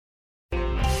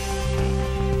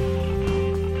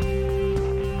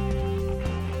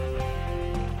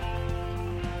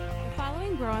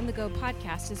On The Go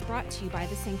podcast is brought to you by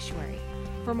The Sanctuary.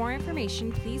 For more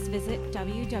information, please visit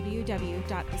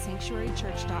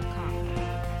www.thesanctuarychurch.com.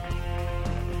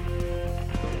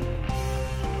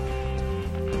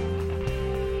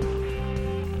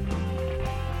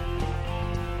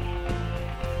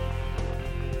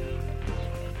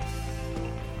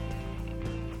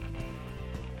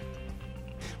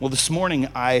 Well, this morning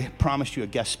I promised you a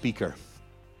guest speaker.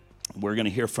 We're going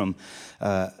to hear from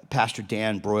Pastor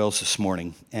Dan Broyles this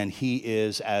morning, and he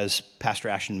is, as Pastor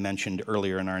Ashton mentioned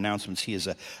earlier in our announcements, he is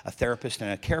a therapist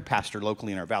and a care pastor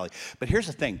locally in our valley. But here's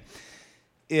the thing.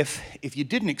 If you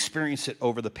didn't experience it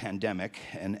over the pandemic,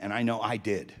 and I know I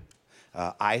did,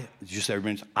 I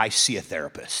see a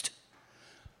therapist.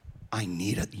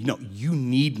 You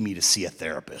need me to see a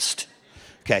therapist,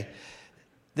 okay?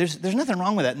 There's nothing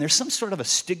wrong with that, and there's some sort of a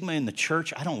stigma in the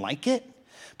church. I don't like it,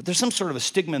 but there's some sort of a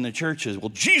stigma in the church is, well,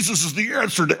 Jesus is the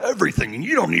answer to everything, and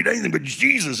you don't need anything but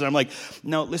Jesus. And I'm like,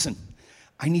 no, listen,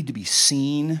 I need to be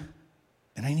seen,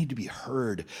 and I need to be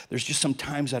heard. There's just some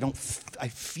times I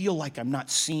feel like I'm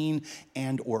not seen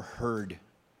and or heard.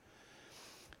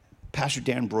 Pastor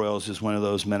Dan Broyles is one of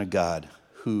those men of God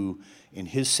who, in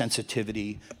his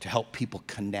sensitivity to help people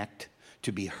connect,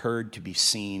 to be heard, to be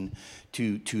seen,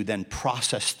 to then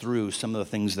process through some of the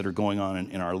things that are going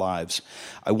on in our lives.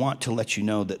 I want to let you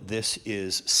know that this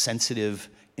is sensitive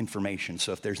information.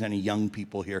 So if there's any young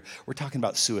people here, we're talking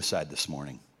about suicide this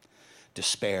morning,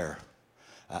 despair,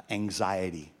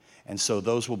 anxiety. And so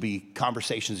those will be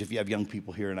conversations if you have young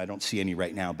people here, and I don't see any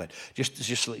right now, but just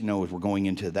to let you know, as we're going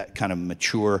into that kind of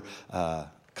mature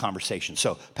conversation.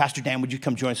 So, Pastor Dan, would you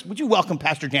come join us? Would you welcome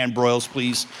Pastor Dan Broyles,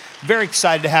 please? Very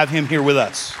excited to have him here with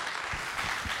us.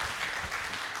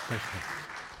 Thank you.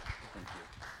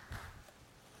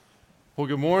 Well,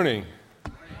 good morning.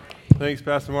 Thanks,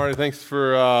 Pastor Marty. Thanks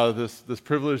for this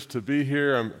privilege to be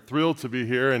here. I'm thrilled to be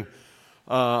here, and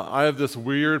I have this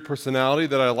weird personality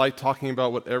that I like talking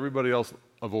about what everybody else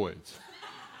avoids.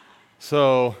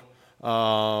 So,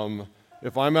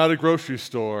 if I'm at a grocery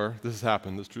store, this has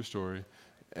happened, this is a true story,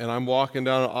 and I'm walking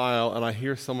down an aisle and I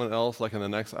hear someone else like in the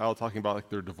next aisle talking about like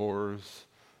their divorce,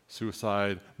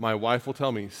 suicide, my wife will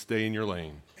tell me, stay in your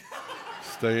lane.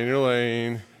 Stay in your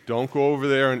lane. Don't go over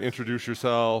there and introduce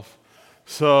yourself.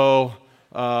 So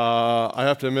I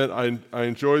have to admit I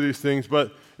enjoy these things,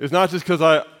 but it's not just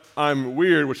because I'm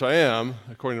weird, which I am,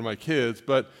 according to my kids,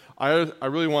 but I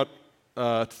really want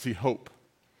to see hope.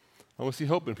 I want to see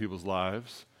hope in people's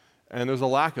lives, and there's a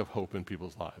lack of hope in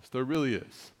people's lives. There really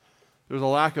is. There's a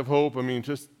lack of hope. I mean,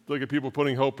 just look at people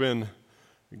putting hope in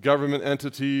government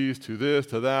entities, to this,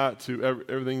 to that, to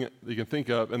everything you can think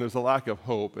of, and there's a lack of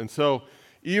hope. And so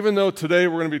even though today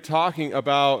we're going to be talking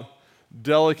about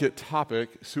delicate topic,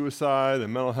 suicide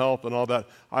and mental health and all that,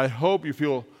 I hope you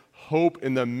feel hope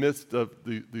in the midst of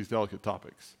these delicate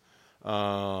topics.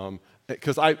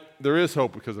 Because there is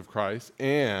hope because of Christ,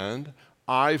 and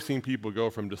I've seen people go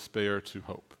from despair to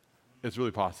hope. It's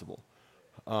really possible.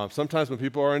 Sometimes when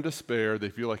people are in despair, they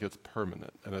feel like it's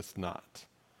permanent, and it's not.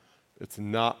 It's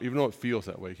not, even though it feels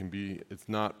that way, it's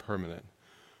not permanent.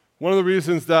 One of the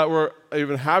reasons that we're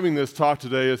even having this talk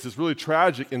today is it's really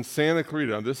tragic in Santa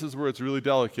Clarita. This is where it's really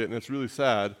delicate and it's really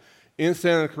sad. In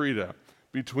Santa Clarita,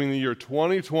 between the year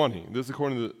 2020, this is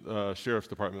according to the Sheriff's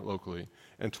Department locally,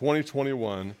 and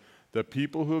 2021, the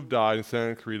people who have died in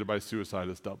Santa Clarita by suicide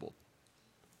has doubled.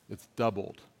 It's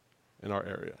doubled in our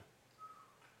area.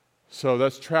 So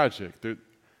that's tragic.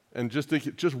 And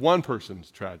just one person's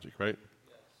tragic, right?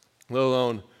 Yes. Let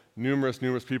alone numerous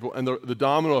people. And the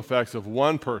domino effects of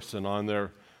one person on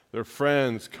their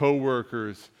friends,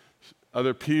 co-workers,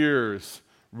 other peers,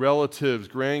 relatives,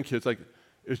 grandkids, like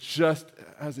it just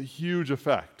has a huge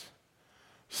effect.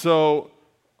 So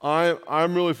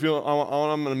I'm really feeling, I'm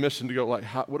on a mission to go, like,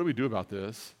 what do we do about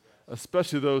this?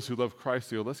 Especially those who love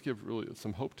Christ, let's give really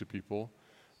some hope to people.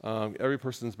 Every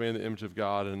person is made in the image of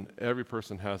God, and every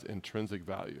person has intrinsic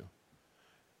value.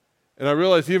 And I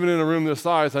realize even in a room this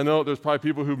size, I know there's probably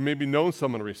people who've maybe known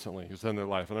someone recently who's in their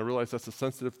life, and I realize that's a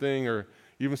sensitive thing, or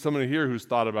even someone here who's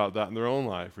thought about that in their own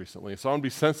life recently. So I want to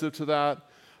be sensitive to that.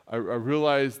 I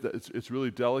realize that it's really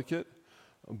delicate,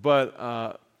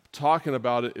 but talking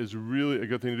about it is really a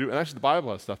good thing to do. And actually, the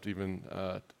Bible has stuff to even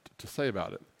to say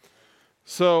about it.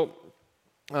 So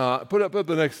put up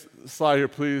the next slide here,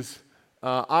 please.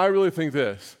 I really think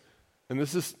this, and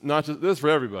this is not just this is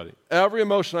for everybody. Every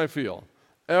emotion I feel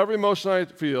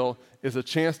is a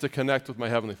chance to connect with my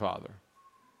Heavenly Father.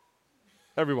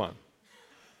 Everyone.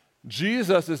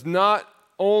 Jesus is not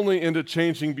only into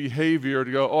changing behavior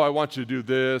to go, oh, I want you to do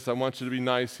this, I want you to be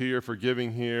nice here,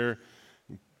 forgiving here,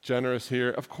 generous here.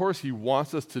 Of course, he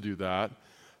wants us to do that,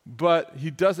 But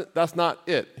that's not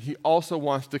it. He also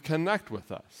wants to connect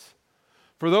with us.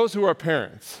 For those who are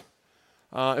parents,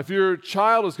 if your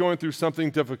child is going through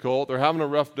something difficult, they're having a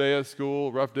rough day at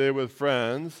school, rough day with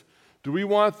friends, do we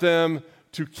want them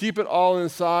to keep it all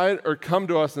inside or come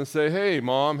to us and say, hey,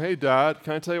 Mom, hey, Dad,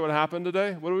 can I tell you what happened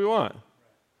today? What do we want?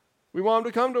 We want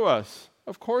them to come to us.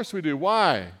 Of course we do.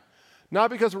 Why? Not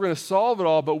because we're going to solve it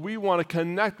all, but we want to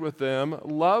connect with them,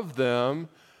 love them,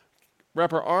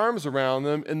 wrap our arms around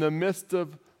them in the midst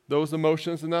of those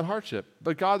emotions and that hardship.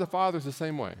 But God the Father is the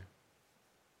same way.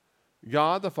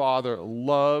 God the Father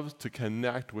loves to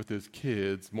connect with his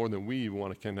kids more than we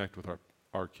want to connect with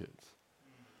our kids.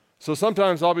 So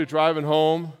sometimes I'll be driving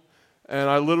home, and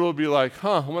I literally be like,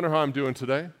 I wonder how I'm doing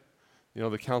today. You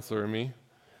know, the counselor in me.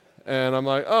 And I'm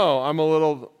like, I'm a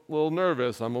little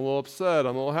nervous. I'm a little upset.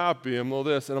 I'm a little happy. I'm a little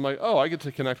this. And I'm like, I get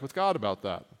to connect with God about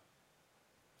that.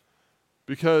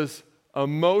 Because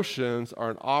emotions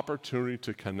are an opportunity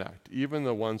to connect, even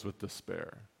the ones with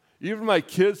despair. Even my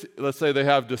kids, let's say they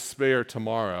have despair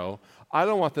tomorrow, I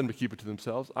don't want them to keep it to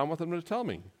themselves. I want them to tell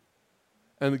me.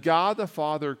 And God the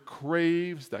Father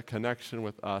craves that connection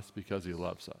with us because he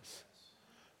loves us.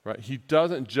 Right? He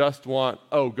doesn't just want,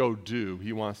 go do.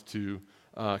 He wants to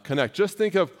connect. Just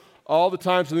think of all the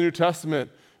times in the New Testament,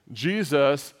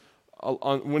 Jesus,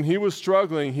 when he was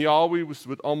struggling, he always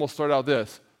would almost start out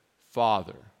this,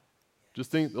 Father. Just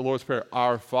think the Lord's Prayer,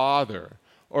 our Father.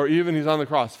 Or even he's on the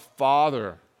cross,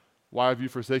 Father, why have you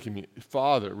forsaken me?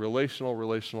 Father,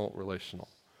 relational.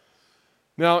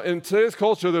 Now, in today's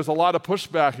culture, there's a lot of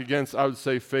pushback against, I would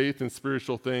say, faith and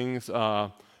spiritual things.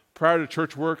 Prior to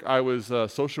church work, I was a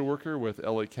social worker with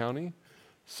LA County.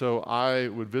 So I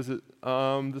would visit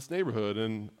this neighborhood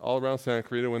and all around Santa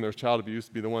Clarita when there's child abuse,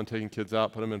 be the one taking kids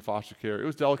out, put them in foster care. It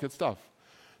was delicate stuff.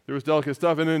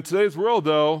 And in today's world,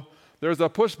 though, there's a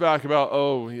pushback about,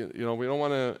 we don't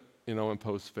want to,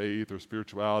 impose faith or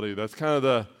spirituality. That's kind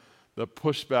of the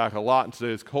pushback a lot in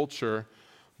today's culture.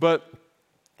 But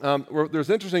there's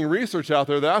interesting research out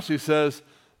there that actually says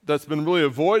that's been really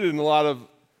avoided in a lot of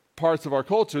parts of our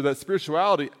culture, that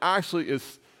spirituality actually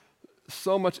is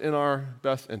so much in our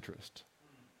best interest.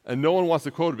 And no one wants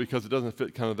to quote it because it doesn't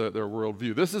fit kind of their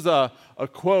worldview. This is a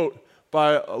quote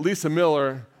by Lisa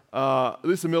Miller.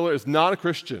 Lisa Miller is not a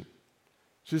Christian.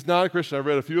 She's not a Christian. I've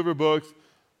read a few of her books,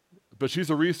 but she's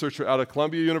a researcher out of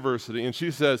Columbia University, and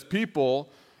she says people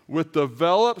with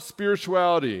developed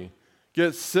spirituality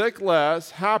get sick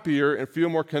less, happier, and feel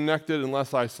more connected and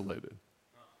less isolated.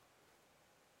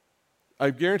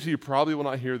 I guarantee you probably will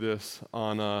not hear this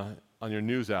on your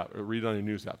news app or read it on your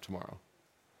news app tomorrow.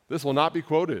 This will not be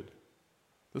quoted.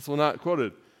 This, if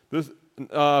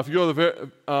you go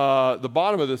to the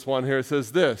bottom of this one here, it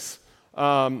says this.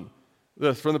 From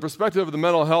the perspective of the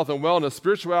mental health and wellness,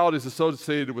 spirituality is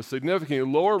associated with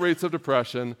significantly lower rates of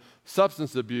depression,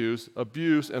 substance abuse,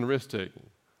 and risk-taking.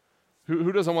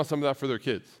 Who doesn't want some of that for their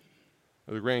kids,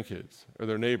 or their grandkids, or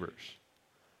their neighbors?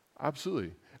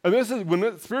 Absolutely.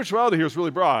 And spirituality here is really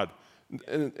broad.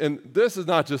 And this is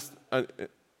not just,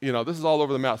 this is all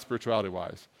over the map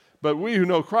spirituality-wise. But we who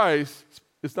know Christ,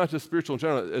 it's not just spiritual in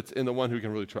general, it's in the one who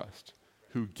can really trust,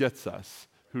 who gets us,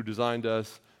 who designed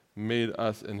us, made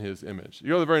us in his image. You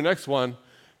go to the very next one.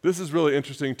 This is really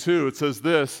interesting too. It says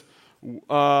this.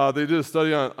 They did a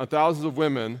study on thousands of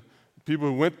women, people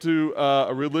who went to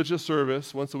a religious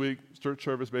service, once a week, church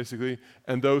service basically,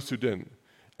 and those who didn't.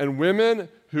 And women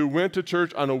who went to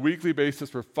church on a weekly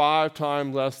basis were 5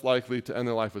 times less likely to end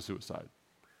their life with suicide.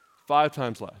 5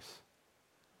 times less.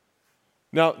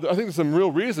 Now, I think there's some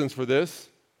real reasons for this.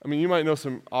 I mean, you might know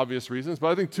some obvious reasons, but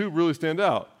I think 2 really stand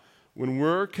out. When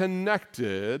we're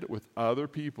connected with other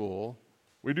people,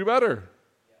 we do better.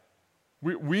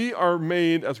 We are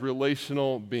made as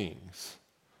relational beings.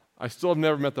 I still have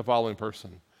never met the following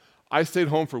person. I stayed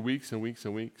home for weeks and weeks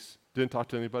and weeks, didn't talk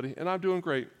to anybody, and I'm doing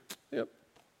great. Yep,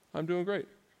 I'm doing great.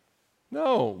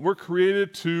 No, we're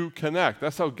created to connect.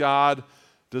 That's how God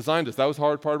designed us. That was the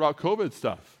hard part about COVID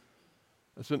stuff.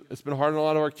 It's been hard on a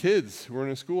lot of our kids who are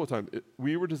in school all the time.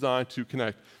 We were designed to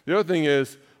connect. The other thing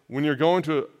is, when you're going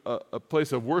to a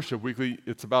place of worship weekly,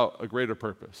 it's about a greater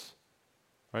purpose,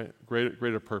 right?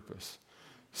 Greater purpose.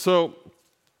 So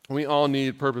we all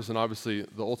need purpose, and obviously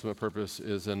the ultimate purpose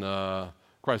is in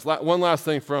Christ. One last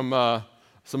thing from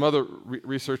some other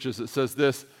researches that says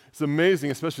this. It's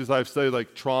amazing, especially as I've studied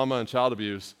like trauma and child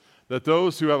abuse, that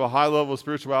those who have a high level of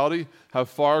spirituality have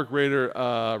far greater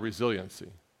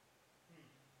resiliency.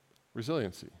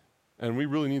 And we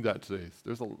really need that today.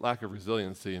 There's a lack of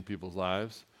resiliency in people's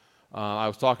lives. I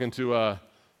was talking to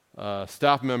a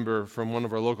staff member from one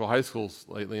of our local high schools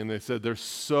lately, and they said they're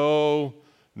so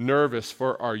nervous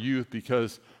for our youth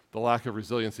because the lack of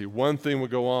resiliency. One thing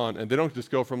would go on, and they don't just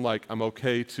go from like, I'm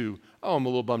okay to, oh, I'm a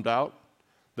little bummed out.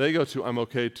 They go to, I'm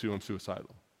okay to, I'm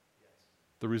suicidal.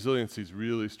 The resiliency is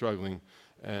really struggling.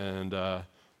 And the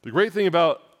great thing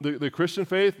about the Christian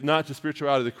faith, not just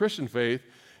spirituality, the Christian faith,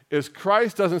 is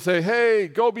Christ doesn't say, hey,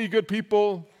 go be good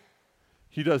people.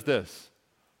 He does this.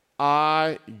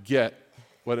 I get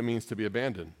what it means to be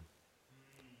abandoned.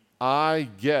 I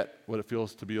get what it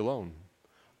feels to be alone.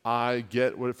 I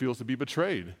get what it feels to be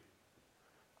betrayed.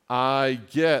 I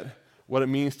get what it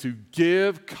means to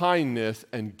give kindness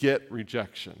and get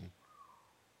rejection.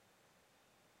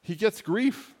 He gets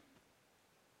grief.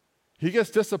 He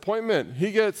gets disappointment.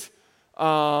 He gets,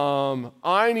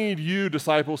 I need you,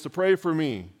 disciples, to pray for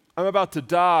me. I'm about to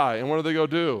die. And what do they go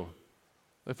do?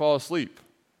 They fall asleep.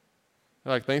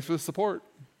 They're like, thanks for the support.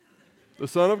 The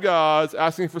Son of God's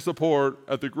asking for support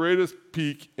at the greatest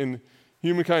peak in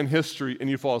humankind history, and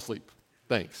you fall asleep.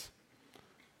 Thanks.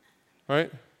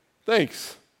 Right?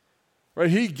 Thanks. Right?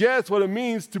 He gets what it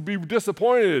means to be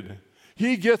disappointed.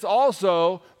 He gets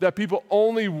also that people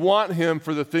only want him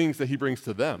for the things that he brings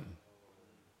to them,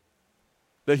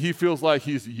 that he feels like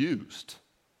he's used.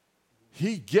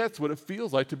 He gets what it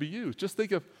feels like to be used. Just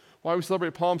think of why we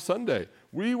celebrate Palm Sunday.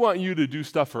 We want you to do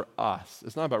stuff for us.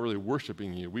 It's not about really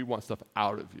worshiping you. We want stuff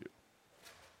out of you.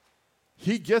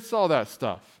 He gets all that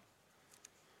stuff.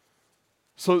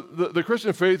 So the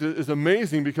Christian faith is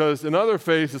amazing because in other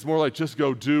faiths, it's more like just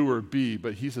go do or be,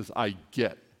 but he says, I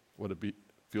get what it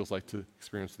feels like to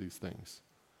experience these things.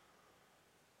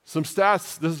 Some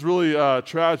stats, this is really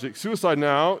tragic. Suicide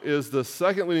now is the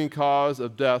second leading cause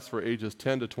of deaths for ages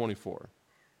 10 to 24.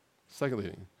 Second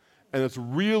leading. And it's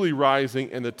really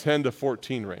rising in the 10 to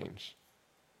 14 range.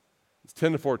 It's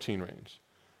 10 to 14 range.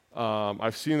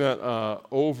 I've seen that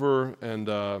over and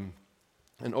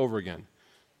over again.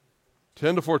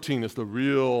 10 to 14 is the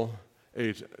real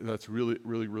age that's really,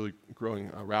 really, really growing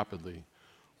rapidly.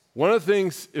 One of the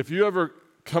things, if you ever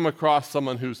come across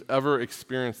someone who's ever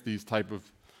experienced these type of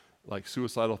like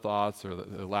suicidal thoughts or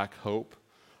they lack hope,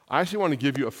 I actually want to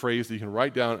give you a phrase that you can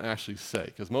write down and actually say,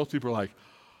 because most people are like,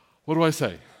 what do I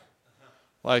say?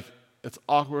 Like, it's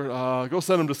awkward. Go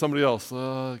send them to somebody else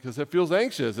because it feels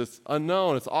anxious. It's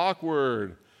unknown. It's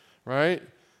awkward, right?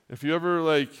 If you ever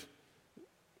like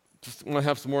just want to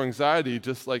have some more anxiety,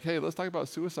 just like, hey, let's talk about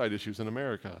suicide issues in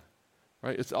America,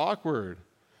 right? It's awkward.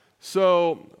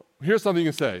 So here's something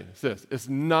you can say. It's this. It's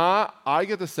not, I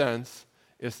get the sense,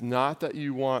 it's not that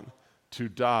you want to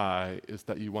die, it's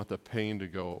that you want the pain to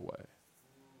go away.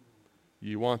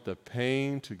 You want the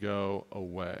pain to go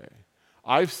away.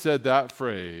 I've said that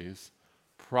phrase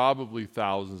probably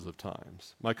thousands of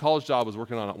times. My college job was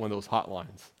working on one of those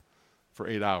hotlines for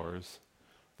 8 hours.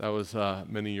 That was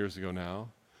many years ago now.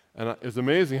 And it's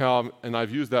amazing how, and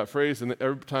I've used that phrase, and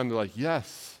every time they're like,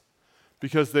 yes,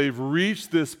 because they've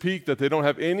reached this peak that they don't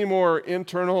have any more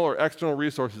internal or external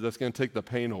resources that's going to take the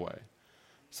pain away.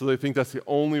 So they think that's the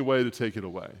only way to take it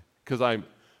away, because I'm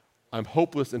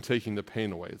hopeless in taking the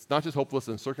pain away. It's not just hopeless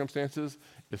in circumstances,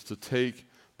 it's to take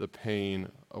the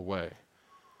pain away.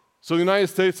 So in the United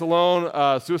States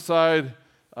alone, suicide,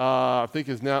 I think,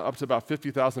 is now up to about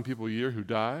 50,000 people a year who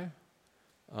die.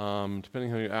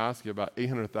 Depending on who you ask, you have about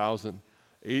 800,000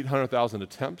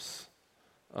 attempts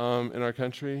in our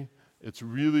country. It's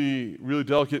really, really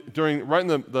delicate. Right in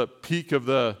the peak of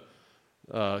the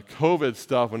COVID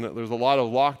stuff, when there's a lot of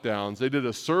lockdowns, they did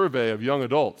a survey of young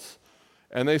adults.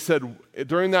 And they said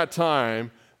during that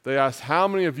time, they asked, how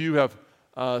many of you have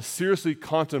seriously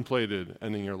contemplated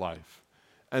ending your life?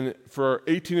 And for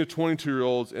 18 to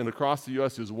 22-year-olds and across the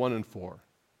U.S., it was 1 in 4.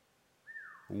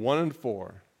 1 in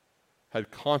 4 had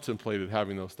contemplated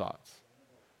having those thoughts.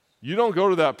 You don't go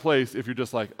to that place if you're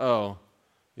just like, oh,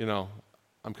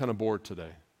 I'm kind of bored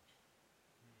today.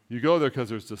 You go there because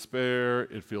there's despair,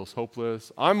 it feels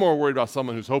hopeless. I'm more worried about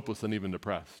someone who's hopeless than even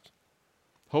depressed.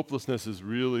 Hopelessness is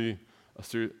really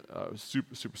super,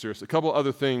 super serious. A couple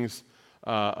other things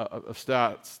of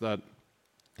stats that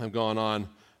have gone on.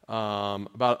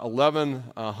 About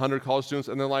 1,100 college students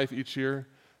in their life each year.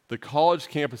 The college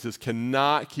campuses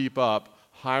cannot keep up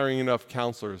hiring enough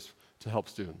counselors to help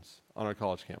students on our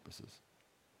college campuses.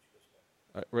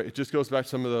 Right, it just goes back to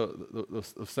some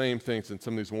of the same things and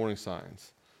some of these warning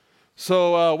signs.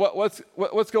 So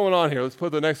what's going on here? Let's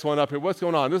put the next one up here. What's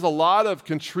going on? There's a lot of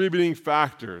contributing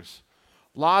factors.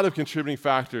 A lot of contributing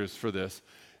factors for this.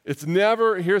 Here's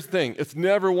the thing, it's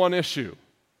never one issue.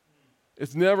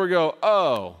 It's never go,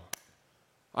 oh,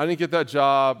 I didn't get that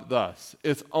job thus.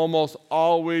 It's almost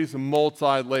always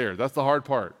multi-layered. That's the hard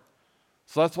part.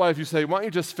 So that's why if you say, why don't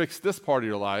you just fix this part of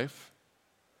your life,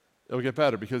 it'll get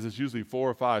better because it's usually 4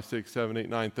 or 5, 6, 7, 8,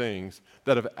 9 things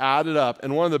that have added up.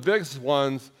 And one of the biggest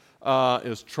ones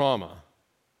is trauma.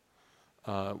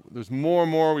 There's more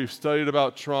and more we've studied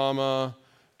about trauma.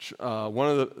 One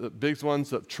of the big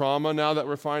ones of trauma now that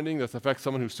we're finding that affects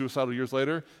someone who's suicidal years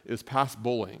later is past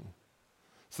bullying.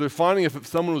 So they're finding if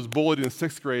someone was bullied in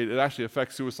 6th grade, it actually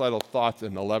affects suicidal thoughts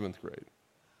in 11th grade.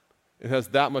 It has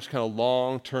that much kind of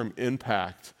long-term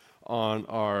impact on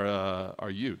our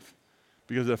youth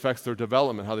because it affects their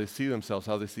development, how they see themselves,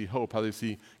 how they see hope, how they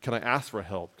see, can I ask for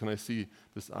help? Can I see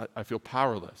this? I feel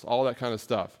powerless, all that kind of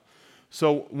stuff.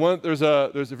 So there's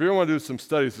if you want to do some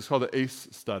studies, it's called the ACE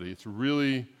study. It's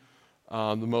really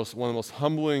one of the most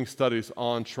humbling studies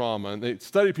on trauma. And they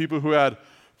study people who had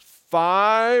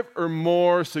 5 or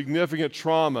more significant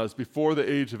traumas before the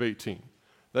age of 18.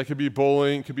 That could be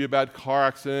bullying, could be a bad car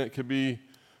accident, could be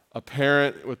a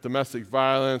parent with domestic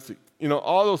violence.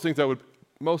 All those things that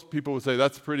most people would say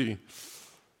that's pretty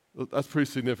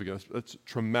significant. That's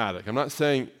traumatic. I'm not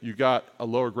saying you got a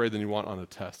lower grade than you want on a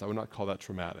test. I would not call that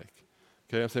traumatic.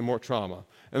 Okay, I'm saying more trauma.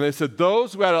 And they said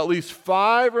those who had at least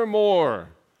 5 or more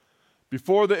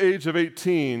before the age of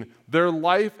 18, their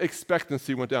life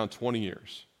expectancy went down 20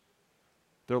 years.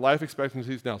 Their life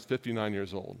expectancy is now 59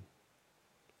 years old.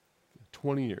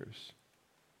 20 years.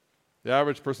 The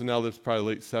average person now lives probably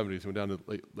late 70s, went down to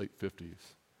late 50s.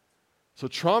 So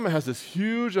trauma has this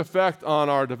huge effect on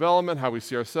our development, how we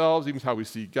see ourselves, even how we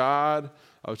see God.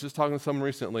 I was just talking to someone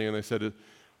recently, and they said,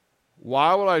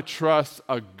 why would I trust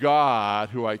a God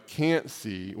who I can't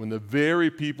see when the very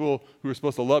people who are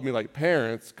supposed to love me like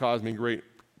parents cause me great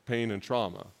pain and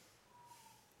trauma?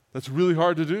 That's really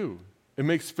hard to do. It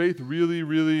makes faith really,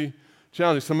 really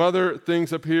challenging. Some other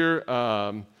things up here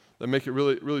that make it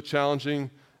really, really challenging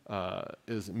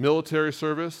is military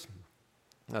service.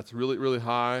 That's really, really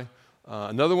high.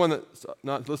 Another one that's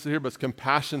not listed here, but it's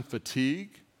compassion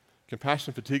fatigue.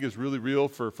 Compassion fatigue is really real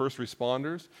for first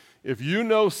responders. If you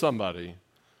know somebody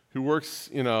who works,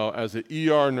 as an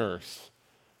ER nurse,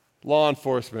 law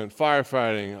enforcement,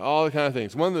 firefighting, all the kind of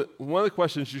things, one of the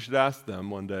questions you should ask them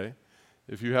one day,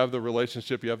 if you have the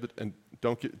relationship, and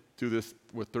don't do this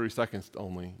with 30 seconds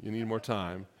only, you need more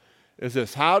time, is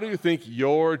this: how do you think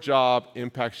your job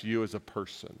impacts you as a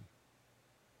person?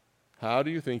 How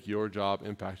do you think your job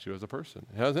impacts you as a person?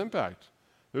 It has impact.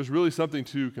 There's really something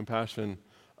to compassion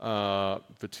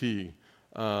fatigue.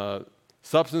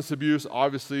 Substance abuse,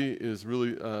 obviously, is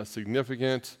really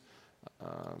significant.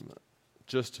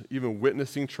 Just even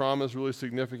witnessing trauma is really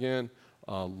significant.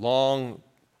 Long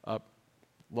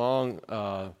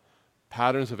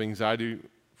patterns of anxiety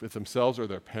with themselves or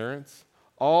their parents.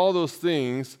 All those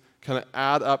things kind of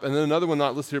add up. And then another one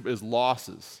not listed here is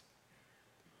losses.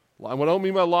 What I don't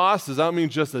mean by losses, I don't mean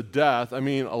just a death. I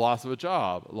mean a loss of a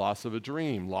job, loss of a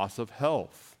dream, loss of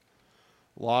health,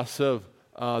 loss of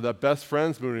that best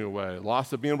friend's moving away,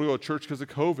 loss of being able to go to church because of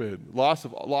COVID, loss.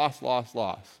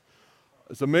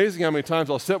 It's amazing how many times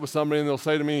I'll sit with somebody and they'll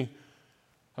say to me,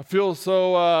 I feel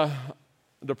so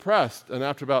depressed. And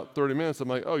after about 30 minutes, I'm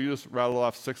like, oh, you just rattled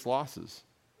off 6 losses.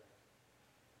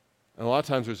 And a lot of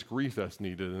times there's grief that's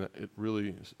needed, and it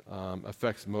really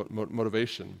affects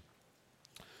motivation.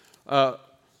 A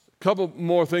couple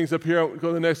more things up here. Go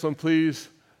to the next one, please,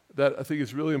 that I think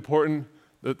is really important.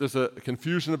 There's a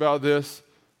confusion about this.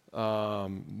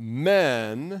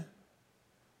 Men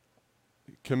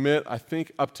commit, I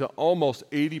think, up to almost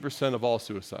 80% of all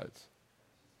suicides.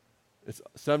 It's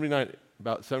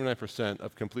about 79%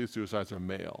 of complete suicides are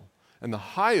male. And the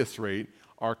highest rate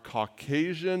are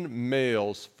Caucasian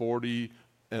males, 40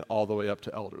 and all the way up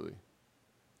to elderly.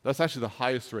 That's actually the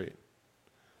highest rate.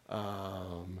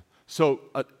 So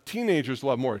teenagers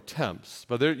will have more attempts,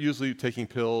 but they're usually taking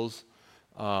pills,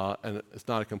 and it's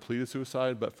not a completed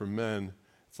suicide, but for men,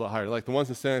 it's a lot higher. Like the ones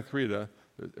in Santa Clarita,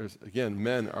 again,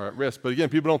 men are at risk, but again,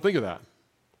 people don't think of that.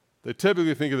 They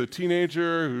typically think of the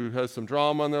teenager who has some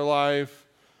drama in their life,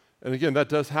 and again, that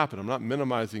does happen. I'm not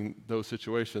minimizing those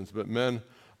situations, but men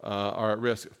are at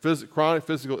risk. Chronic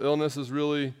physical illness is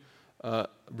really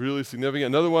significant.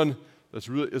 Another one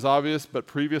is obvious, but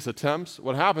previous attempts.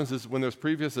 What happens is when there's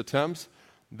previous attempts,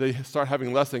 they start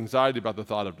having less anxiety about the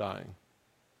thought of dying.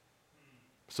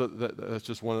 So that's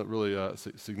just one of the really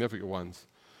significant ones.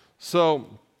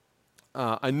 So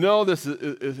I know this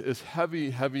is heavy,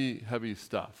 heavy, heavy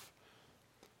stuff.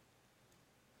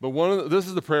 But this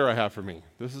is the prayer I have for me.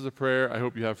 This is a prayer I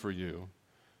hope you have for you.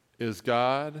 Is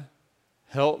God,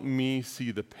 help me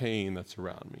see the pain that's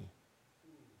around me.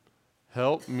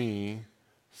 Help me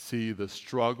see the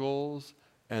struggles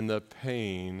and the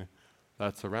pain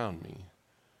that's around me.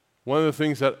 One of the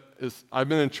things I've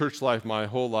been in church life my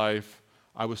whole life.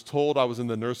 I was told I was in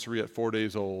the nursery at 4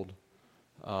 days old.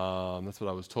 That's what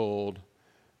I was told.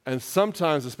 And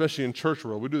sometimes, especially in church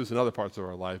world, we do this in other parts of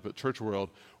our life, but church world,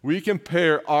 we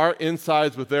compare our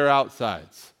insides with their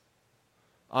outsides.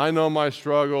 I know my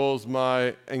struggles,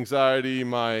 my anxiety,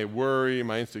 my worry,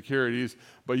 my insecurities,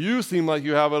 but you seem like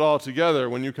you have it all together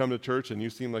when you come to church, and you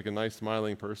seem like a nice,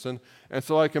 smiling person. And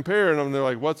so I compare, and they're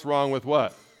like, what's wrong with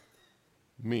what?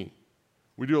 Me.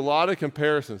 We do a lot of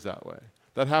comparisons that way.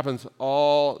 That happens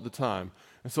all the time.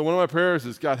 And so one of my prayers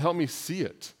is, God, help me see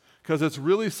it, because it's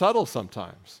really subtle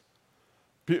sometimes.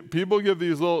 People give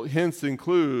these little hints and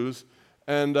clues,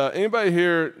 and anybody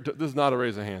here, this is not a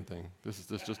raise a hand thing. This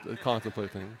is just a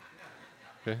contemplate thing.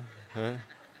 Okay? All right?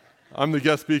 I'm the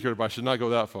guest speaker, but I should not go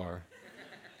that far.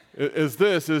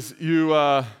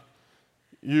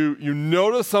 You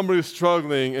notice somebody's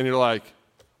struggling, and you're like,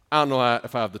 I don't know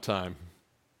if I have the time.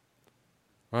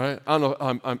 All right? I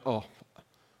don't know.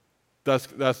 That's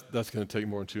going to take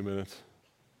more than 2 minutes.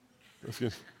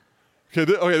 Okay,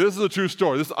 this is a true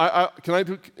story.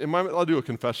 Am I allowed to do a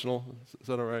confessional? Is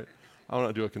that all right? I want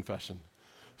to do a confession.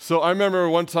 So I remember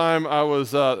one time I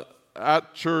was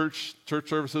at church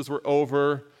services were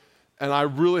over, and I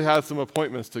really had some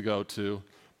appointments to go to,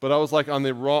 but I was like on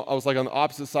the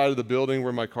opposite side of the building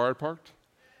where my car had parked.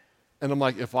 And I'm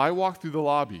like, if I walk through the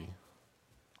lobby,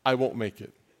 I won't make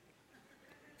it.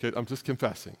 Okay, I'm just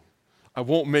confessing. I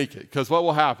won't make it, because what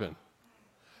will happen?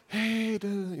 Hey,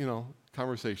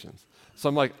 conversations. So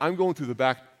I'm like, I'm going through the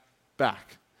back.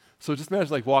 So just imagine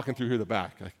like walking through here the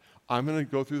back. Like, I'm going to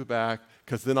go through the back,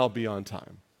 because then I'll be on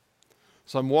time.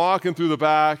 So I'm walking through the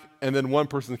back, and then one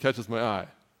person catches my eye.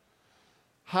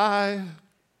 Hi.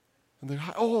 And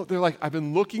they're like, I've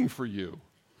been looking for you.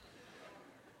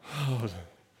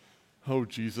 Oh,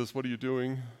 Jesus, what are you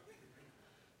doing?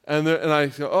 And I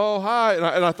go, oh, hi.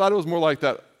 And I thought it was more like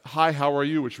that, hi, how are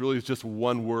you, which really is just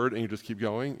one word, and you just keep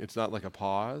going. It's not like a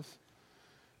pause.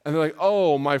 And they're like,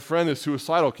 oh, my friend is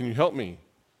suicidal. Can you help me?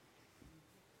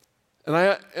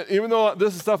 And even though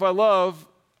this is stuff I love,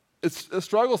 it's a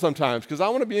struggle sometimes, because I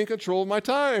want to be in control of my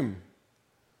time.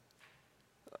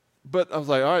 But I was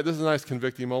like, all right, this is a nice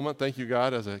convicting moment. Thank you,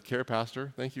 God, as a care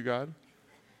pastor. Thank you, God.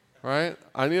 All right?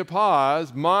 I need a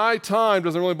pause. My time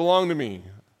doesn't really belong to me.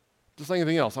 Just like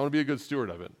anything else, I want to be a good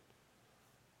steward of it.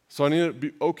 So I need to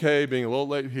be okay being a little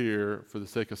late here for the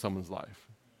sake of someone's life.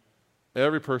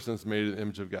 Every person is made in the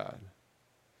image of God,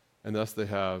 and thus they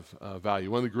have value.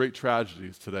 One of the great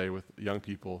tragedies today with young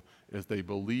people is they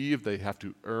believe they have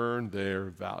to earn their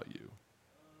value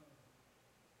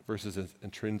versus it's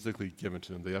intrinsically given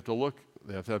to them. They have to look,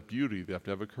 they have to have beauty, they have to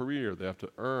have a career, they have to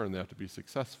earn, they have to be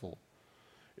successful.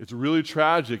 It's really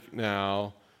tragic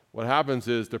now. What happens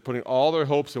is they're putting all their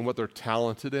hopes in what they're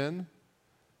talented in,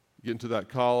 get into that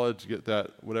college, get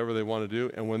that whatever they want to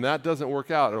do, and when that doesn't work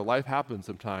out, or life happens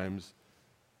sometimes,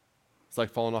 it's like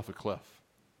falling off a cliff.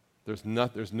 There's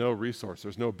no resource,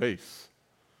 there's no base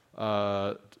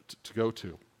to go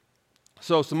to.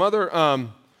 So some other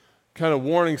kind of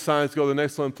warning signs, go to the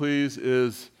next one please,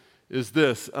 is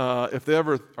this. If they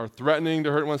ever are threatening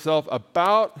to hurt oneself,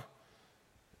 about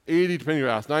 80, depending on who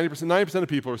you ask, 90% of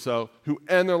people or so who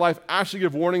end their life actually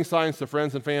give warning signs to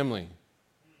friends and family.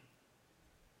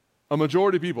 A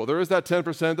majority of people. There is that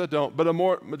 10% that don't, but a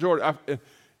majority.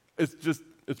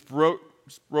 It's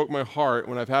broke my heart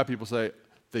when I've had people say,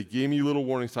 they gave me little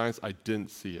warning signs, I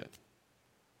didn't see it.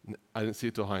 I didn't see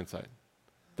it till hindsight.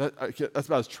 That's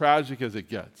about as tragic as it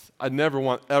gets. I never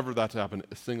want ever that to happen to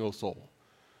a single soul.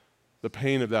 The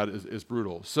pain of that is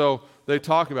brutal. So they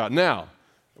talk about, now,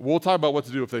 we'll talk about what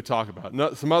to do if they talk about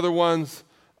it. Some other ones,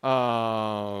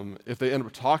 if they end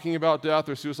up talking about death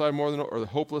or suicide more than, or the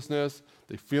hopelessness,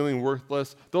 they feeling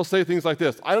worthless, they'll say things like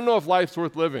this: I don't know if life's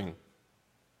worth living.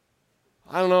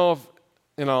 I don't know if,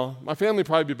 my family would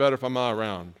probably be better if I'm not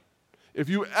around. If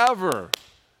you ever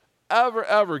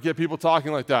get people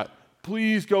talking like that,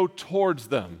 please go towards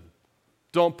them.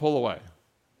 Don't pull away.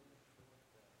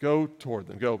 Go toward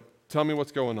them. Go, tell me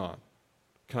what's going on.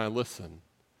 Can I listen?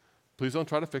 Please don't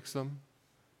try to fix them.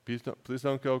 Please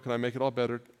don't go, can I make it all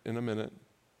better in a minute?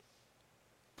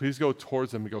 Please go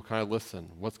towards them and go, can I listen?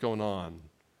 What's going on?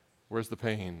 Where's the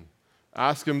pain?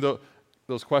 Ask them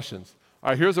those questions.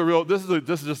 All right, this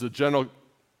is just a general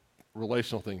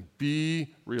relational thing.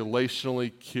 Be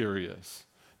relationally curious.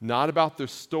 Not about their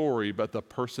story, but the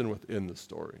person within the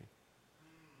story.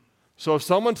 So if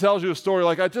someone tells you a story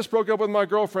like, I just broke up with my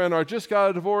girlfriend, or I just got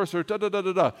a divorce, or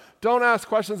da-da-da-da-da, don't ask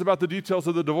questions about the details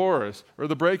of the divorce or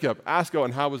the breakup. Ask,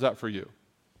 and how was that for you?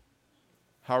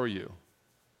 How are you?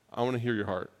 I want to hear your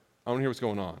heart. I want to hear what's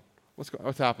going on.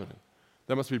 What's happening?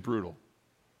 That must be brutal.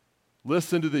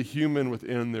 Listen to the human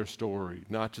within their story,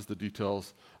 not just the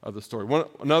details of the story.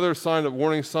 Another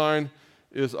warning sign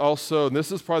is also, and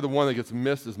this is probably the one that gets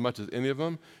missed as much as any of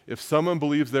them, if someone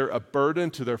believes they're a burden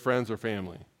to their friends or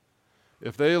family.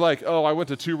 If they I went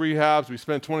to 2 rehabs, we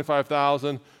spent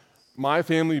 $25,000, my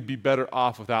family would be better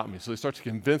off without me. So they start to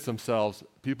convince themselves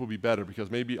people will be better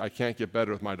because maybe I can't get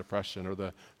better with my depression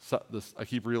or I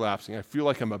keep relapsing. I feel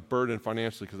like I'm a burden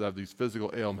financially because I have these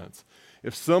physical ailments.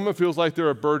 If someone feels like they're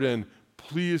a burden,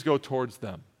 please go towards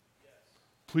them.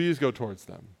 Please go towards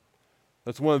them.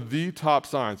 That's one of the top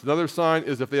signs. Another sign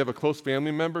is if they have a close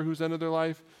family member who's ended their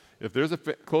life. If there's a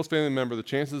close family member, the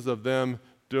chances of them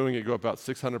doing it go about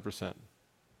 600%.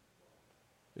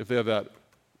 If they have that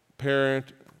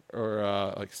parent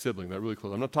or sibling, that really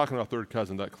close. I'm not talking about third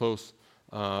cousin, that close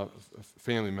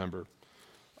family member.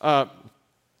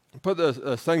 Put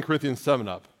the 2 Corinthians 7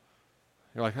 up.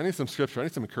 You're like, I need some scripture. I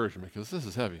need some encouragement because this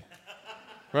is heavy.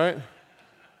 Right?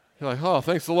 You're like, oh,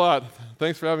 thanks a lot.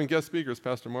 Thanks for having guest speakers,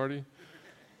 Pastor Marty.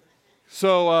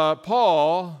 So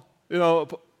Paul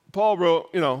wrote,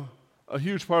 a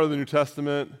huge part of the New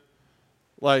Testament.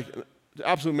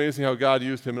 Absolutely amazing how God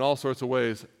used him in all sorts of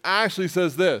ways. Actually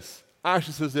says this.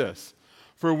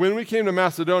 For when we came to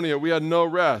Macedonia, we had no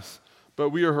rest, but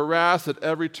we are harassed at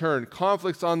every turn,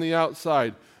 conflicts on the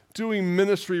outside, doing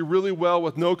ministry really well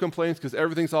with no complaints because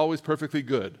everything's always perfectly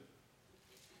good.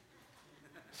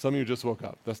 Some of you just woke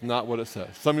up. That's not what it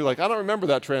says. Some of you are like, I don't remember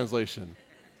that translation.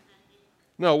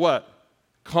 No, what?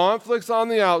 Conflicts on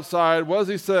the outside, what does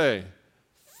he say?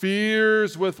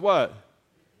 Fears with what?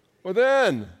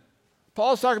 Within.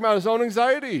 Paul's talking about his own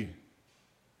anxiety.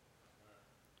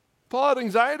 Paul had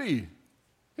anxiety.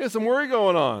 He had some worry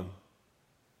going on.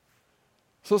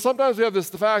 So sometimes we have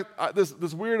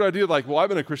this weird idea well, I've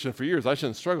been a Christian for years. I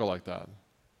shouldn't struggle like that.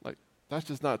 That's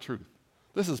just not truth.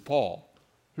 This is Paul,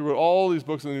 who wrote all these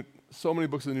books, so many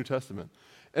books in the New Testament.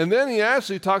 And then he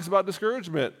actually talks about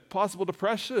discouragement, possible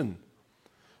depression.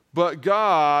 But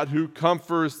God, who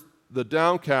comforts the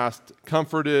downcast,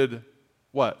 comforted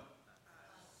what?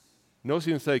 Notice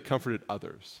he didn't say comforted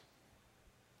others.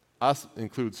 Us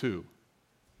includes who?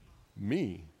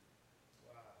 Me.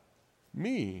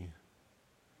 Me.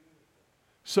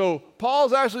 So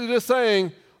Paul's actually just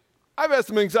saying, I've had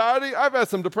some anxiety, I've had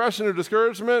some depression or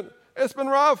discouragement. It's been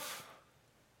rough.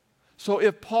 So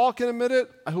if Paul can admit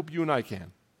it, I hope you and I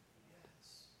can.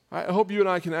 I hope you and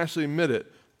I can actually admit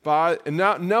it. And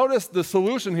now notice the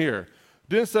solution here.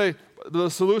 Didn't say the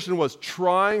solution was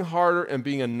trying harder and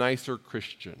being a nicer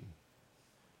Christian.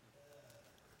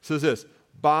 It says this,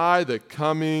 by the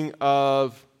coming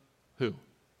of who?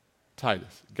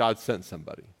 Titus. God sent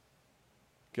somebody.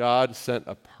 God sent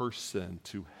a person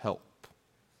to help.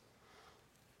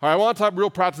 All right, I want to talk real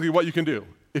practically what you can do.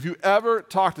 If you ever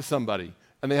talk to somebody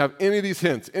and they have any of these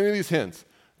hints,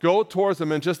 go towards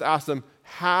them and just ask them,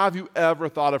 have you ever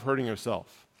thought of hurting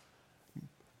yourself?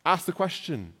 Ask the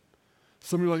question.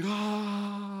 Some of you are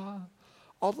like,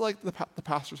 I'll let the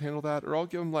pastors handle that, or I'll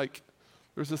give them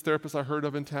there's this therapist I heard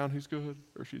of in town who's good,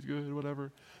 or she's good,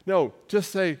 whatever. No,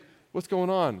 just say, what's going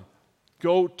on?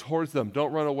 Go towards them.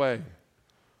 Don't run away.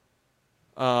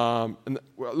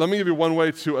 Let me give you one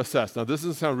way to assess. Now, this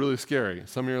doesn't sound really scary.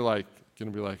 Some of you are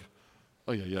going to be like,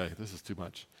 oh, yeah, this is too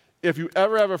much. If you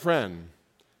ever have a friend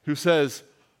who says,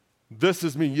 this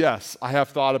is me, yes, I have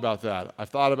thought about that. I've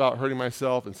thought about hurting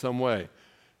myself in some way.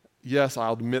 Yes,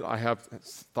 I'll admit I have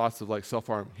thoughts of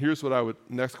self-harm. Here's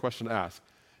what next question to ask.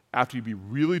 After you be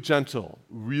really gentle,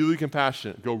 really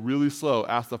compassionate, go really slow,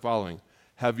 ask the following.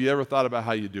 Have you ever thought about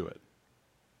how you do it?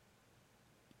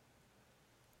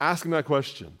 Ask him that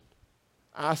question.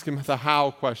 Ask him the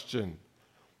how question.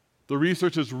 The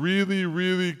research is really,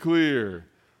 really clear.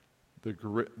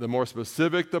 The more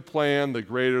specific the plan, the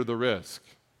greater the risk.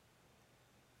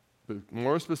 The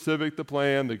more specific the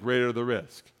plan, the greater the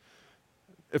risk.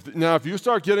 If you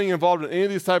start getting involved in any of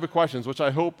these type of questions, which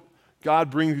I hope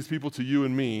God brings these people to you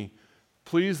and me,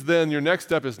 please then your next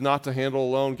step is not to handle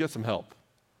alone, get some help.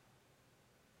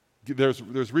 There's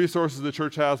resources the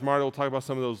church has. Marty will talk about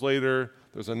some of those later.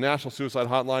 There's a national suicide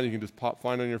hotline you can just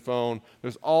find on your phone.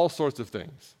 There's all sorts of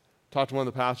things. Talk to one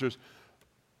of the pastors.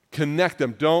 Connect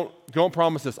them. Don't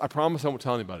promise this. I promise I won't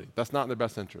tell anybody. That's not in their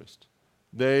best interest.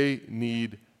 They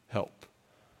need help.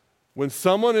 When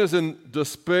someone is in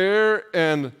despair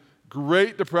and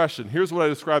great depression, here's what I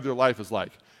describe their life as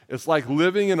like. It's like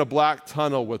living in a black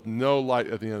tunnel with no light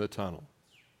at the end of the tunnel.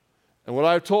 And what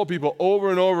I've told people over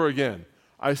and over again,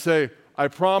 I say, I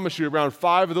promise you around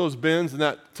 5 of those bins in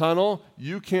that tunnel,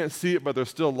 you can't see it, but there's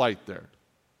still light there.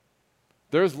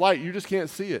 There's light, you just can't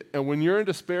see it. And when you're in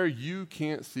despair, you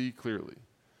can't see clearly.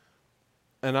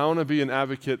 And I want to be an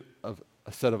advocate of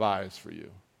a set of eyes for you.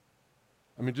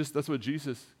 I mean, that's what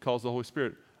Jesus calls the Holy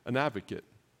Spirit, an advocate,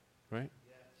 right?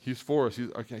 Yes. He's for us. He's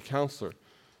a counselor.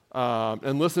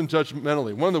 And listen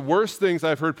judgmentally. One of the worst things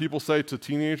I've heard people say to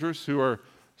teenagers who are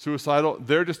suicidal,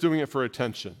 they're just doing it for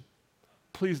attention.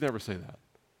 Please never say that.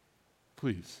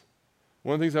 Please.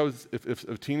 One of the things if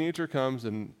a teenager comes,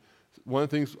 and one of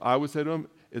the things I would say to them,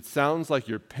 it sounds like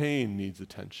your pain needs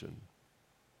attention.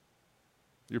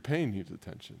 Your pain needs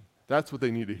attention. That's what they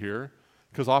need to hear,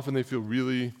 because often they feel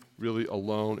really, really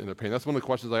alone in their pain. That's one of the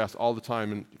questions I ask all the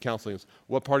time in counseling is,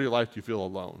 what part of your life do you feel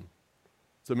alone?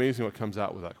 It's amazing what comes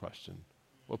out with that question.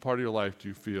 What part of your life do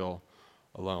you feel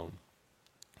alone?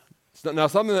 So now,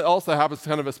 something that also happens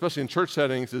kind of, especially in church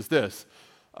settings, is this.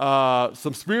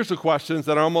 Some spiritual questions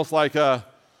that are almost like a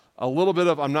little bit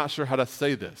of, I'm not sure how to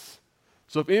say this.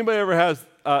 So if anybody ever has,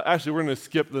 actually we're going to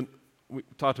skip we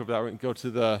talked about that, we're going to go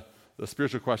to the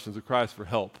spiritual questions of cries for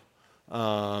help.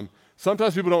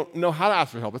 Sometimes people don't know how to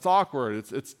ask for help. It's awkward.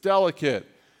 It's delicate.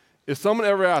 If someone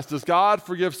ever asks, does God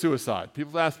forgive suicide?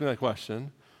 People ask me that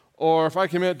question. Or if I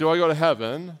commit, do I go to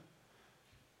heaven?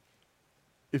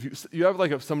 If you have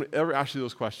if somebody ever asks you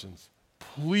those questions,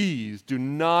 please do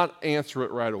not answer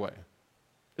it right away.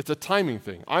 It's a timing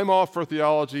thing. I'm all for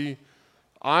theology.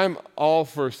 I'm all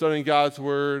for studying God's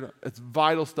word. It's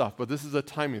vital stuff, but this is a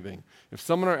timing thing. If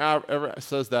someone ever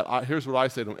says that, here's what I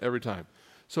say to them every time.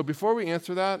 So before we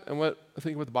answer that and what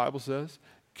the Bible says,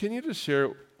 can you just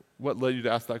share what led you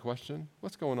to ask that question?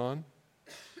 What's going on?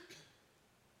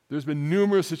 There's been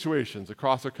numerous situations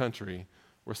across our country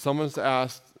where someone's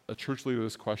asked a church leader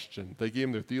this question. They gave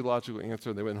them their theological answer,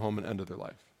 and they went home and ended their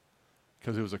life.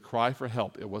 Because it was a cry for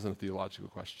help. It wasn't a theological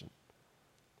question.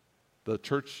 The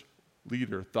church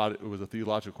leader thought it was a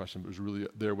theological question, but it was really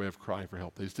their way of crying for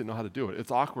help. They just didn't know how to do it.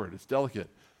 It's awkward. It's delicate.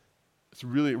 It's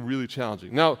really, really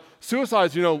challenging. Now,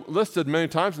 suicide's, listed many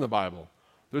times in the Bible.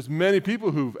 There's many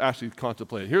people who've actually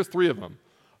contemplated. Here's 3 of them.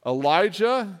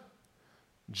 Elijah,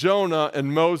 Jonah,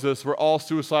 and Moses were all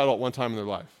suicidal at one time in their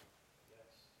life.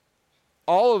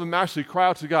 All of them actually cry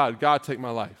out to God, God, take my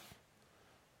life.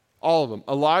 All of them.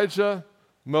 Elijah,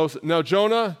 Moses. Now,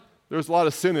 Jonah, there's a lot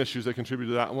of sin issues that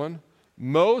contributed to that one.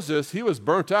 Moses, he was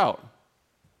burnt out.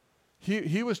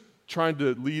 He was trying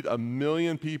to lead 1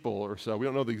 million people or so, we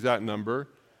don't know the exact number,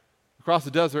 across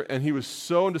the desert, and he was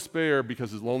so in despair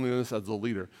because of his loneliness as a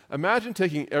leader. Imagine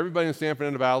taking everybody in San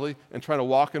Fernando Valley and trying to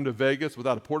walk them to Vegas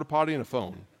without a porta potty and a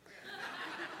phone.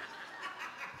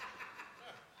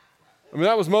 I mean,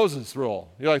 that was Moses' role.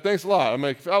 You're like, thanks a lot. I'm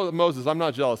like, if I was Moses, I'm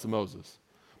not jealous of Moses.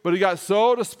 But he got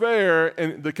so despair,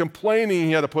 and the complaining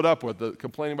he had to put up with, the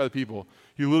complaining by the people,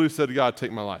 he literally said to God,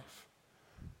 take my life.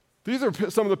 These are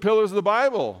some of the pillars of the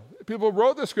Bible. People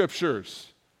wrote the scriptures.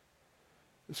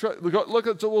 Let's look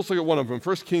at one of them.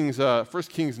 1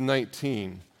 Kings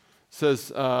 19 says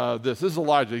this. This is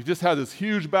Elijah. He just had this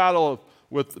huge battle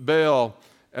with Baal,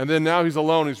 and then now he's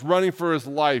alone. He's running for his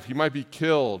life. He might be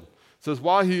killed. It says,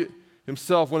 while he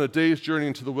himself went a day's journey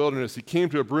into the wilderness, he came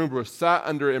to a broom bush, sat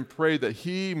under it, and prayed that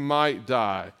he might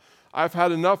die. I've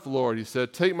had enough, Lord, he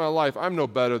said. Take my life. I'm no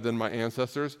better than my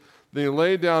ancestors. Then he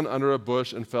lay down under a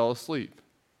bush and fell asleep.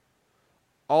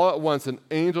 All at once, an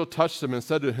angel touched him and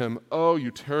said to him, oh,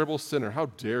 you terrible sinner, how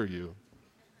dare you?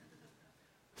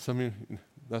 Some of you,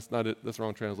 that's not it. That's the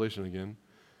wrong translation again.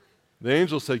 The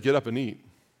angel said, get up and eat.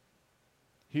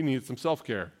 He needs some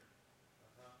self-care.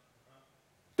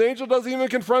 The angel doesn't even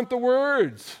confront the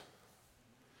words.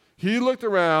 He looked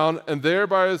around, and there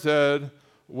by his head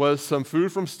was some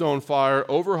food from stone fire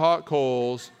over hot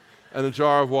coals and a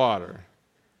jar of water.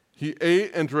 He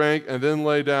ate and drank and then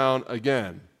lay down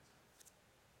again.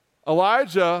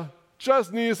 Elijah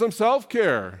just needed some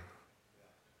self-care.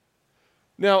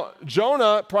 Now,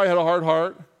 Jonah probably had a hard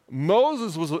heart.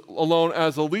 Moses was alone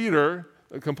as a leader,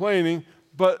 complaining,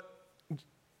 but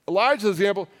Elijah's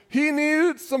example, he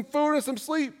needed some food and some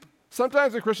sleep.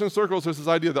 Sometimes in Christian circles, there's this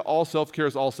idea that all self-care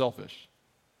is all selfish.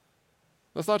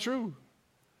 That's not true.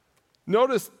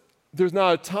 Notice there's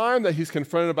not a time that he's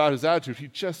confronted about his attitude. He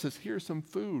just says, here's some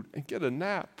food and get a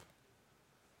nap.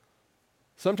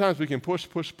 Sometimes we can push.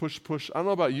 I don't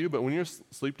know about you, but when you're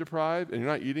sleep deprived and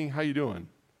you're not eating, how you doing?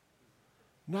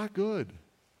 Not good.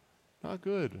 Not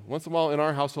good. Once in a while in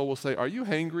our household, we'll say, are you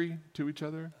hangry to each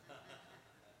other?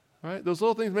 Right? Those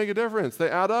little things make a difference.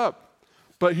 They add up.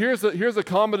 But here's a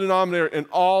common denominator in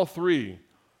all three.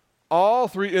 All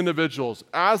 3 individuals,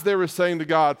 as they were saying to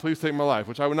God, please take my life,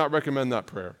 which I would not recommend that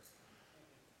prayer.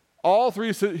 All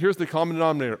 3, here's the common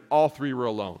denominator, all 3 were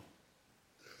alone.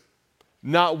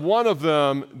 Not one of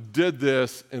them did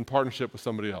this in partnership with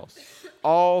somebody else.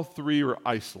 All 3 were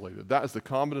isolated. That is the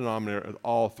common denominator of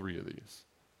all 3 of these.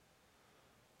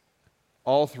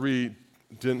 all three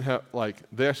didn't have,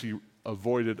 they actually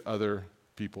avoided other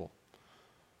people.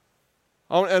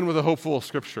 I want to end with a hopeful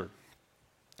scripture.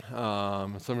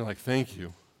 Something like, thank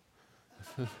you.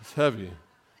 It's heavy.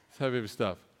 It's heavy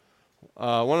stuff.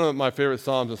 One of my favorite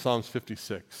Psalms is Psalms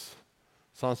 56.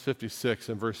 Psalms 56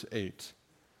 and verse 8.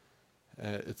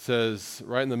 It says,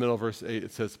 right in the middle of verse 8,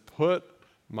 it says, put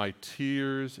my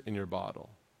tears in your bottle.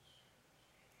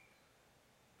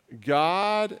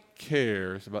 God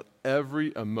cares about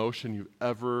every emotion you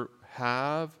ever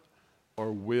have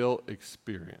or will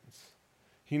experience.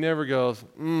 He never goes,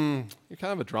 you're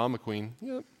kind of a drama queen.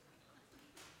 Yep.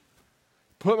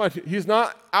 He's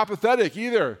not apathetic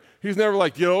either. He's never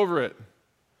like, get over it.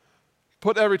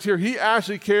 Put every tear. He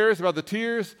actually cares about the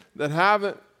tears that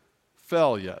haven't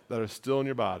fell yet, that are still in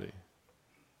your body.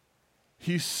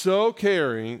 He's so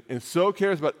caring and so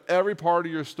cares about every part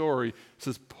of your story. He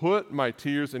says, put my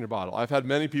tears in your bottle. I've had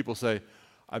many people say,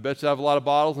 I bet you have a lot of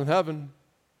bottles in heaven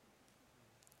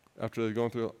after they're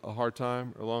going through a hard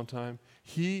time or a long time.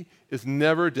 He is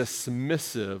never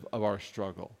dismissive of our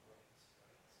struggle.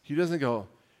 He doesn't go,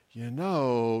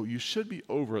 you should be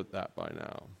over that by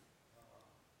now.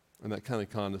 In that kind of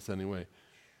condescending way.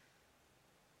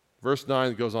 Verse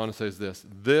 9 goes on and says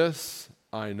this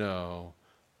I know,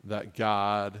 that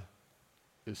God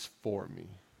is for me.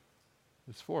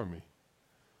 It's for me.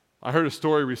 I heard a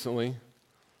story recently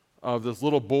of this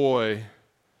little boy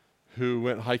who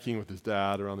went hiking with his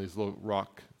dad around these little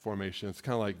rock formations,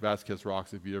 kind of like Vasquez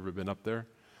Rocks if you've ever been up there.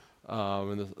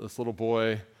 And this little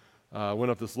boy went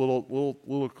up this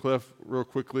little cliff real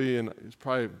quickly, and he's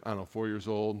probably, 4 years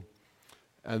old.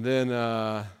 And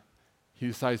then he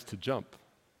decides to jump.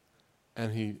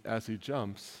 And as he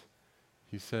jumps,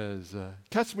 he says,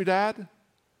 catch me, Dad.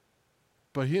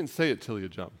 But he didn't say it till he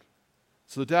had jumped.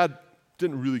 So the dad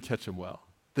didn't really catch him well.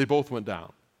 They both went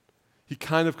down. He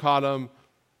kind of caught him.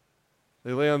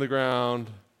 They lay on the ground.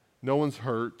 No one's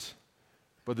hurt.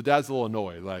 But the dad's a little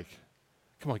annoyed, like,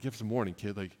 come on, give some warning,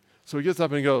 kid. So he gets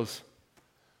up and he goes,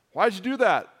 why'd you do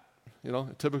that? A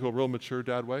typical real mature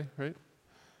dad way, right?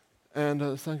 And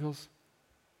the son goes,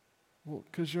 well,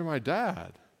 because you're my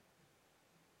dad.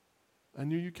 I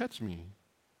knew you'd catch me.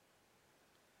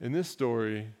 In this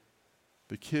story,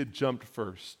 the kid jumped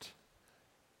first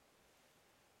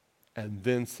and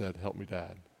then said, help me,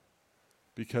 Dad.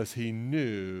 Because he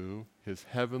knew his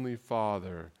heavenly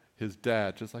Father, his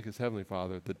dad, just like his heavenly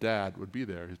Father, the dad would be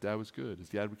there. His dad was good. His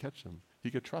dad would catch him. He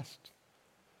could trust.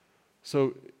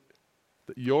 So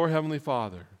your heavenly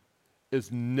Father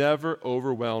is never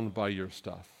overwhelmed by your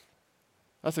stuff.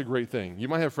 That's a great thing. You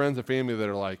might have friends and family that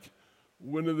are like,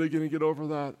 when are they going to get over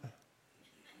that?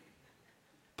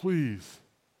 Please.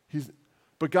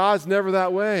 But God's never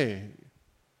that way.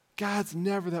 God's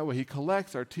never that way. He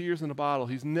collects our tears in a bottle.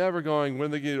 He's never going,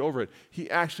 when they get over it. He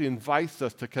actually invites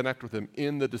us to connect with him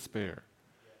in the despair.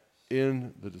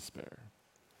 In the despair.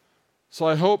 So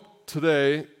I hope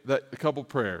today that a couple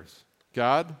prayers.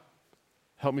 God,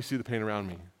 help me see the pain around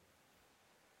me.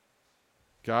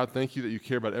 God, thank you that you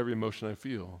care about every emotion I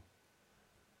feel.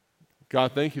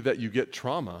 God, thank you that you get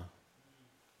trauma.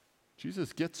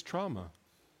 Jesus gets trauma.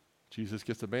 Jesus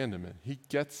gets abandonment. He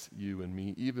gets you and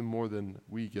me even more than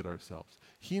we get ourselves.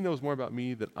 He knows more about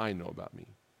me than I know about me.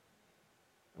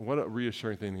 And what a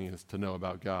reassuring thing it is to know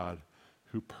about God,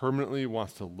 who permanently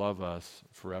wants to love us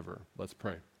forever. Let's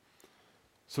pray.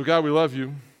 So God, we love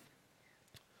you.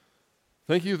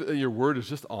 Thank you that your word is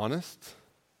just honest.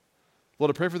 Lord,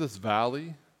 I pray for this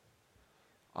valley.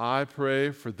 I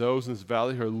pray for those in this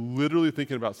valley who are literally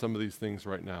thinking about some of these things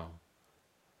right now.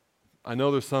 I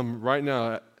know there's some right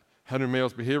now at Henry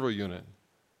Mayo's behavioral unit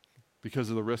because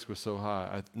of the risk was so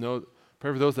high.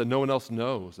 Pray for those that no one else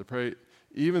knows. I pray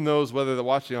even those, whether they're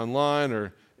watching online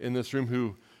or in this room,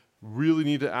 who really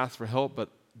need to ask for help, but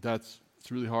it's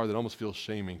really hard. It almost feels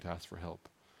shaming to ask for help.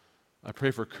 I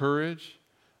pray for courage.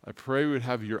 I pray we would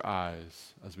have your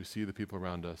eyes as we see the people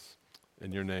around us.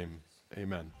 In your name,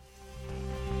 amen.